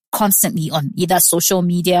bullied constantly on either social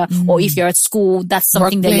media or if you're at school, that's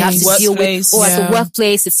something that you have to deal with, or at the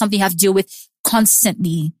workplace, it's something you have to deal with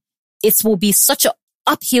constantly. It will be such an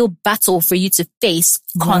uphill battle for you to face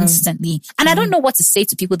constantly. And I don't know what to say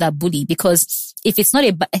to people that bully, because if it's not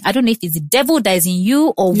I don't know if it's the devil that is in you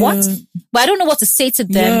or what, but I don't know what to say to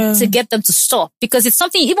them to get them to stop, because it's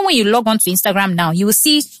something, even when you log on to Instagram now, you will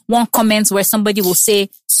see one comment where somebody will say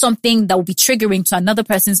something that will be triggering to another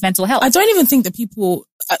person's mental health. I don't even think that people,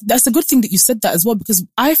 that's a good thing that you said that as well, because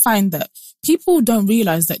I find that people don't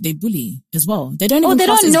realize that they bully as well. They don't even they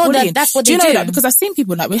don't know bullying. that that's what they do. Do you know that? Because I've seen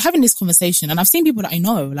people, like, we're having this conversation and I've seen people that I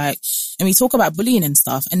know, like, and we talk about bullying and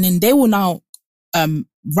stuff, and then they will now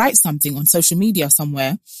write something on social media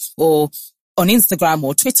somewhere or on Instagram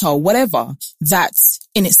or Twitter or whatever that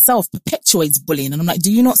in itself perpetuates bullying. And I'm like,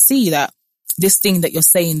 do you not see that this thing that you're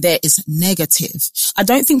saying there is negative? I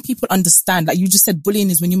don't think people understand. Like you just said, bullying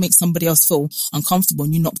is when you make somebody else feel uncomfortable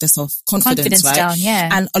and you knock their self-confidence right? down, yeah.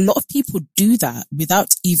 And a lot of people do that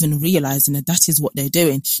without even realizing that is what they're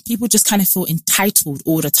doing. People just kind of feel entitled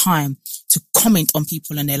all the time to comment on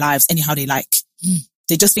people and their lives anyhow they like.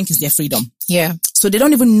 They just think it's their freedom. Yeah. So they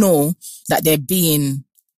don't even know that they're bullying,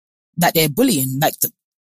 like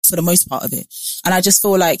for the most part of it. And I just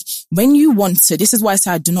feel like when you want to, this is why I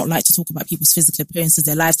say I do not like to talk about people's physical appearances,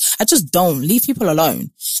 their lives. I just don't. Leave people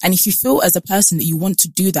alone. And if you feel as a person that you want to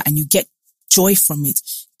do that and you get joy from it,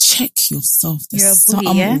 check yourself. There's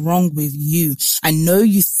something wrong with you. I know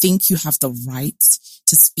you think you have the right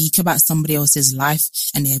to speak about somebody else's life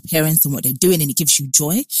and their appearance and what they're doing, and it gives you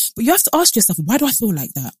joy. But you have to ask yourself, why do I feel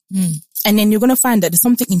like that? And then you're going to find that there's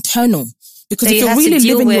something internal. Because if you're really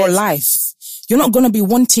living your life, you're not going to be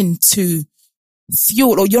wanting to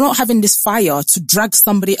fuel, or you're not having this fire to drag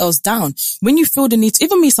somebody else down. When you feel the need to,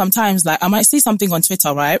 even me sometimes, like I might see something on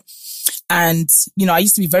Twitter, right? And, you know, I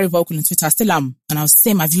used to be very vocal on Twitter. I still am. And I was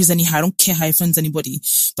saying my views anyhow. I don't care how it offends anybody.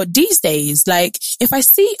 But these days, like, if I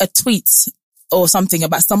see a tweet or something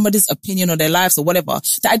about somebody's opinion or their lives or whatever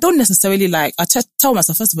that I don't necessarily like, I tell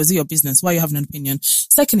myself, first of all, is it your business? Why are you having an opinion?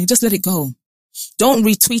 Secondly, just let it go. Don't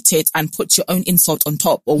retweet it and put your own insult on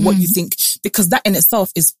top or what you think, because that in itself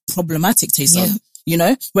is problematic to yourself, you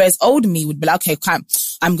know? Whereas old me would be like, okay,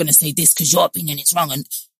 I'm going to say this because your opinion is wrong, and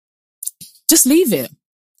just leave it.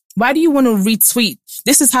 Why do you want to retweet?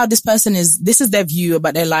 This is how this person is. This is their view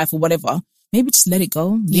about their life or whatever. Maybe just let it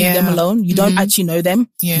go. Leave them alone. You don't actually know them.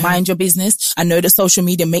 Mind your business. I know that social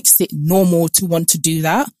media makes it normal to want to do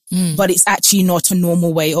that, but it's actually not a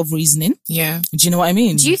normal way of reasoning. Yeah. Do you know what I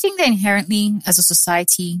mean? Do you think that inherently as a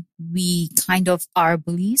society, we kind of are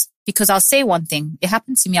bullies? Because I'll say one thing. It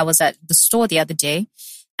happened to me. I was at the store the other day,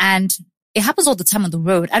 and it happens all the time on the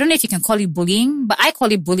road. I don't know if you can call it bullying, but I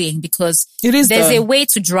call it bullying because there's a way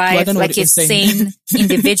to drive like a sane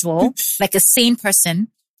individual, like a sane person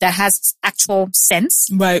that has actual sense.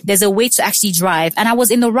 Right. There's a way to actually drive. And I was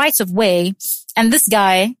in the right of way, and this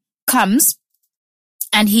guy comes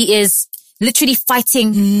and he is literally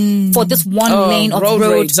fighting for this one lane of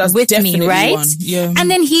road with me, right? Yeah. And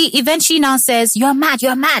then he eventually now says, you're mad.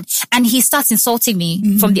 And he starts insulting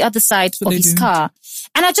me from the other side of his car.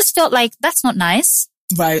 And I just felt like, that's not nice.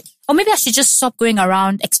 Right. Or maybe I should just stop going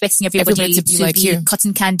around expecting everybody to be like you.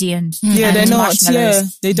 Cotton candy and they're not. Yeah,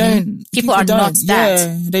 they don't. People are not that.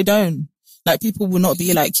 Yeah, they don't. Like, people will not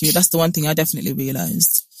be like you. That's the one thing I definitely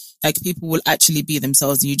realized. Like, people will actually be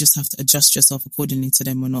themselves and you just have to adjust yourself accordingly to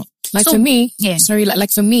them or not. Like, for me,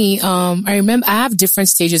 like for me, I remember I have different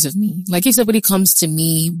stages of me. Like, if somebody comes to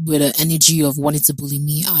me with an energy of wanting to bully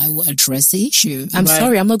me, I will address the issue. I'm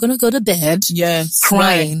sorry, I'm not going to go to bed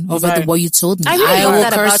crying over what you told me. I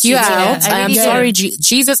will curse you out. I am sorry,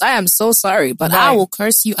 Jesus, I am so sorry, but I will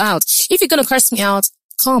curse you out. If you're going to curse me out,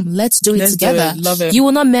 come, let's do it together. Love it. You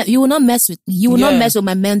will not mess with me. You will not mess with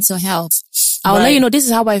my mental health. I'll let you know this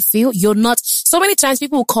is how I feel. You're not. So many times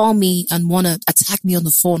people will call me and want to attack me on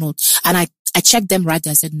the phone, and I checked them right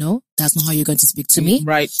there. I said, no, that's not how you're going to speak to me.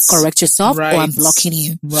 Right. Correct yourself or I'm blocking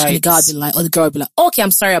you. Right. And the guy will be like, okay,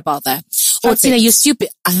 I'm sorry about that. Oh, Tina, you're stupid.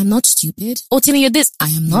 I am not stupid. Oh, Tina, you're this. I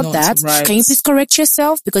am not that. Right. Can you please correct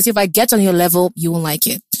yourself? Because if I get on your level, you won't like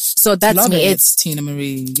it. So that's Love me. It's Tina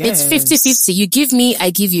Marie. Yes. It's 50-50. You give me, I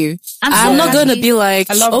give you. I'm not going to be like,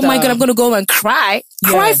 oh my God, I'm going to go and cry. Yeah.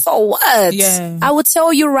 Cry for what? Yeah. I would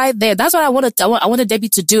tell you right there. That's what I want Debbie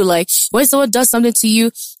to do. Like, when someone does something to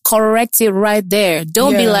you, correct it right there.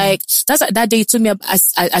 Don't be like, that's like that day you told me, I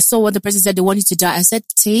saw what the person said they want you to die. I said,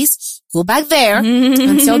 Taze, go back there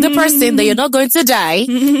and tell the person that you're not going to die.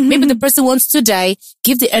 Maybe the person wants to die.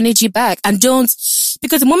 Give the energy back and don't,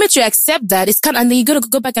 because the moment you accept that, it's and then you're going to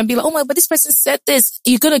go back and be like, oh my, but this person said this.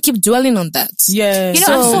 You're going to keep dwelling on that. Yeah. You know,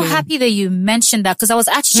 I'm so happy that you mentioned that, because I was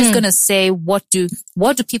actually just going to say, what do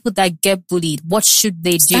people that get bullied, what should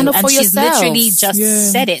they do? Stand up for she's yourself. Literally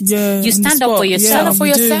just said it. Yeah, you stand up for yourself. Stand up for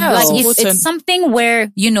yourself. Like, if it's something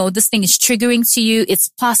where, you know, this thing is triggering to you, it's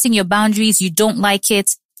passing your boundaries, you don't like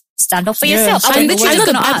it, stand up for yourself. I know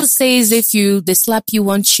the Bible says if they slap you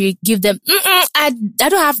one cheek, give them, I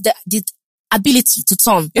don't have the ability to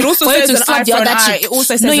turn. It also says to slap the other cheek. It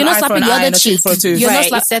also says you're not slapping the other cheek. You're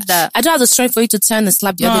not said that. I don't have the strength for you to turn and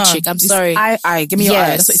slap the other cheek. I'm sorry. Give me your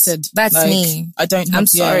eye. That's what it said. That's me. I don't. I'm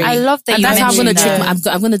sorry. I love that. And that's how I'm gonna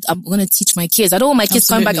treat. I'm gonna teach my kids. I don't want my kids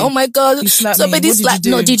coming back. Oh my God, somebody slapped.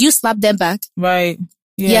 No, did you slap them back? Right.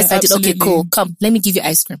 Yeah, yes, I did. Okay, cool. Come, let me give you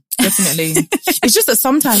ice cream. Definitely. It's just that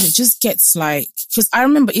sometimes it just gets like, because I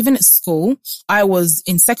remember even at school, I was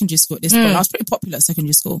in secondary school at this point. I was pretty popular at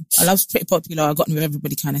secondary school. I was pretty popular. I got on with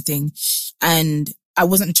everybody kind of thing. And I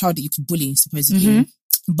wasn't a child that you could bully, supposedly.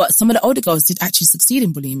 But some of the older girls did actually succeed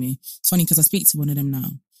in bullying me. It's funny because I speak to one of them now.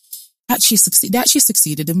 They actually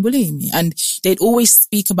succeeded in bullying me. And they'd always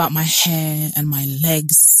speak about my hair and my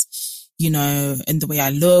legs, you know, and the way I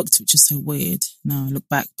looked, which is so weird. Now I look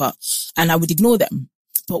back, and I would ignore them.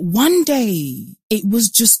 But one day, it was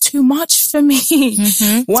just too much for me.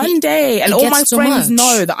 One day, and all my friends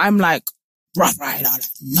know that I'm like, rough rider. Like,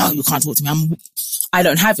 no, you can't talk to me. I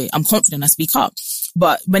don't have it. I'm confident. I speak up.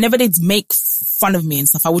 But whenever they'd make fun of me and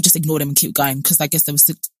stuff, I would just ignore them and keep going because I guess they were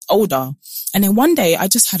still older. And then one day, I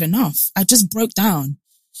just had enough. I just broke down.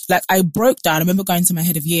 Like, I broke down. I remember going to my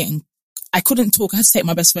head of year and I couldn't talk. I had to take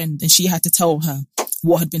my best friend and she had to tell her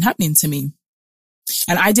what had been happening to me.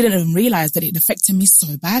 And I didn't even realize that it affected me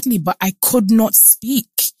so badly, but I could not speak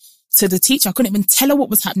to the teacher. I couldn't even tell her what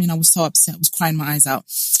was happening. I was so upset. I was crying my eyes out.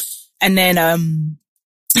 And then,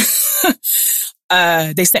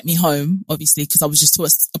 they sent me home, obviously, because I was just too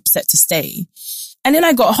upset to stay. And then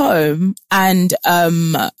I got home and,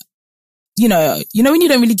 you know, when you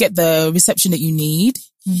don't really get the reception that you need,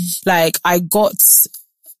 like I got,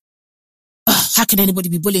 how can anybody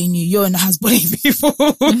be bullying you? You're in the house bullying people.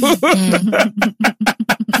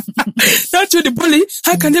 Not you the bully.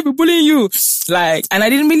 How can they be bullying you? Like, and I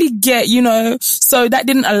didn't really get, you know, so that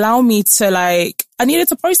didn't allow me to like, I needed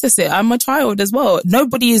to process it. I'm a child as well.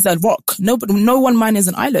 Nobody is a rock. No one man is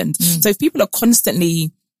an island. So if people are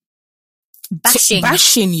constantly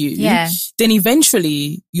bashing you, then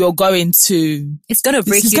eventually you're going to... It's going to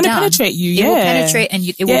break you down. It's going to penetrate you, It will penetrate and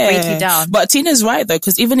it will break you down. But Tina's right though,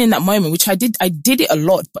 because even in that moment, which I did it a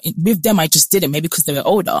lot, but with them I just didn't, maybe because they were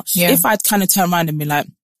older. Yeah. If I'd kind of turn around and be like,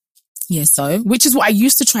 yeah, so, which is what I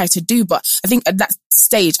used to try to do, but I think at that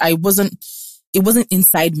stage it wasn't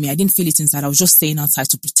inside me. I didn't feel it inside. I was just staying outside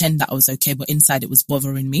to pretend that I was okay, but inside it was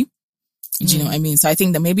bothering me. Do you know what I mean? So I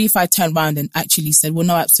think that maybe if I turned around and actually said, well,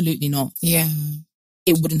 no, absolutely not. Yeah.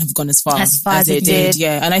 It wouldn't have gone as far as it did.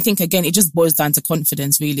 Yeah. And I think, again, it just boils down to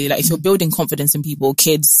confidence, really. Like if you're building confidence in people,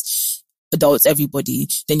 kids, adults, everybody,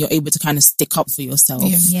 then you're able to kind of stick up for yourself.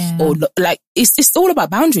 Yeah. Or like, it's all about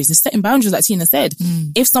boundaries. It's setting boundaries, like Tina said.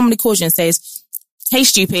 If somebody calls you and says, hey,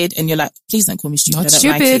 stupid, and you're like, please don't call me stupid. Not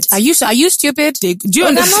stupid. Like are you stupid? Do you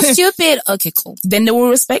understand? I'm not stupid. Okay, cool. Then they will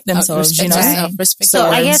respect themselves, you know? Right. So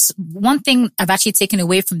I guess one thing I've actually taken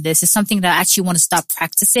away from this is something that I actually want to start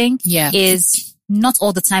practicing. Is not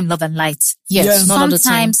all the time love and light. Yes. Not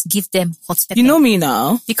sometimes give them hot pepper. You know me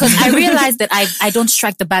now. Because I realize that I don't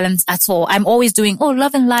strike the balance at all. I'm always doing,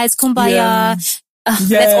 love and lights, kumbaya.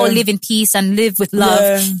 Let's all live in peace and live with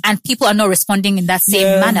love. And people are not responding in that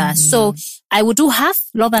same manner. So I will do half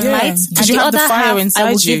love and light, and the other half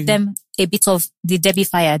I will give them a bit of the Debbie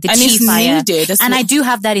fire, the chi fire. And I do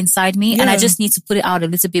have that inside me, and I just need to put it out a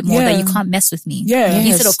little bit more that you can't mess with me.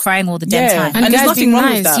 Instead of crying all the damn time. And there's nothing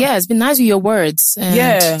wrong with that. Yeah, it's been nice with your words.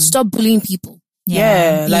 And stop bullying people.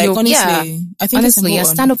 Like honestly, I think honestly,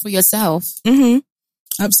 stand up for yourself.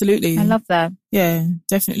 Absolutely. I love that. Yeah,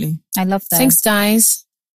 definitely. I love that. Thanks, guys.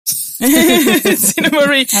 Marie.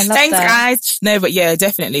 I love Thanks, that. guys. No, but yeah,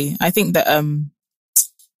 definitely. I think that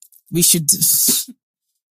we should. This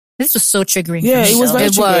was so triggering. Yeah, it was very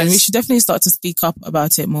triggering. Was. We should definitely start to speak up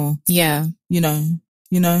about it more. Yeah, you know.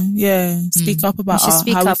 Speak up about how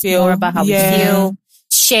we feel. More about how we feel.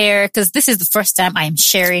 Share, because this is the first time I am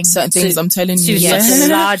sharing certain things. I'm telling you, such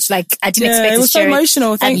a large, like I didn't expect to share. It was so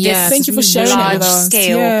emotional. Thank you for sharing large it with us.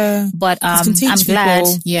 Scale. Yeah. But I'm glad,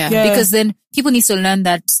 because then people need to learn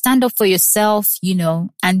that stand up for yourself, you know,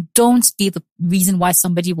 and don't be the reason why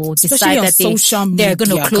somebody will decide that they're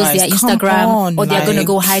going to close their Instagram, or they're going to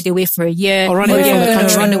go hide away for a year, or they're going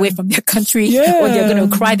to run away from their country, or they're going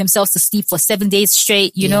to cry themselves to sleep for 7 days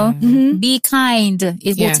straight. You know, be kind.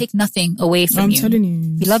 It will take nothing away from you. I'm telling you.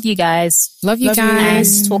 We love you guys. Love you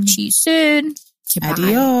guys. And talk to you soon.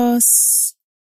 Adios.